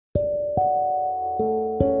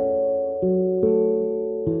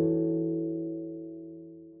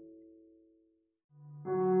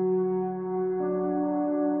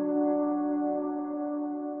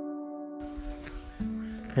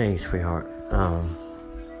Hey, sweetheart. I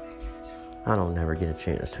don't never get a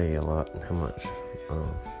chance to tell you a lot how much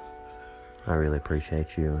I really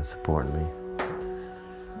appreciate you and supporting me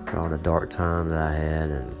for all the dark times that I had,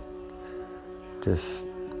 and just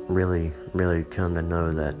really, really come to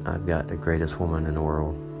know that I've got the greatest woman in the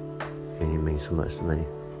world, and you mean so much to me.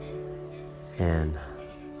 And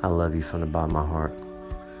I love you from the bottom of my heart,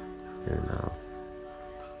 and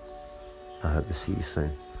I hope to see you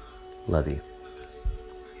soon. Love you.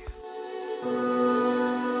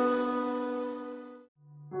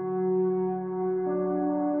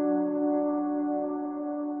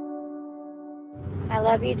 I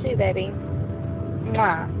love you too, baby.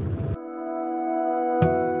 Mwah.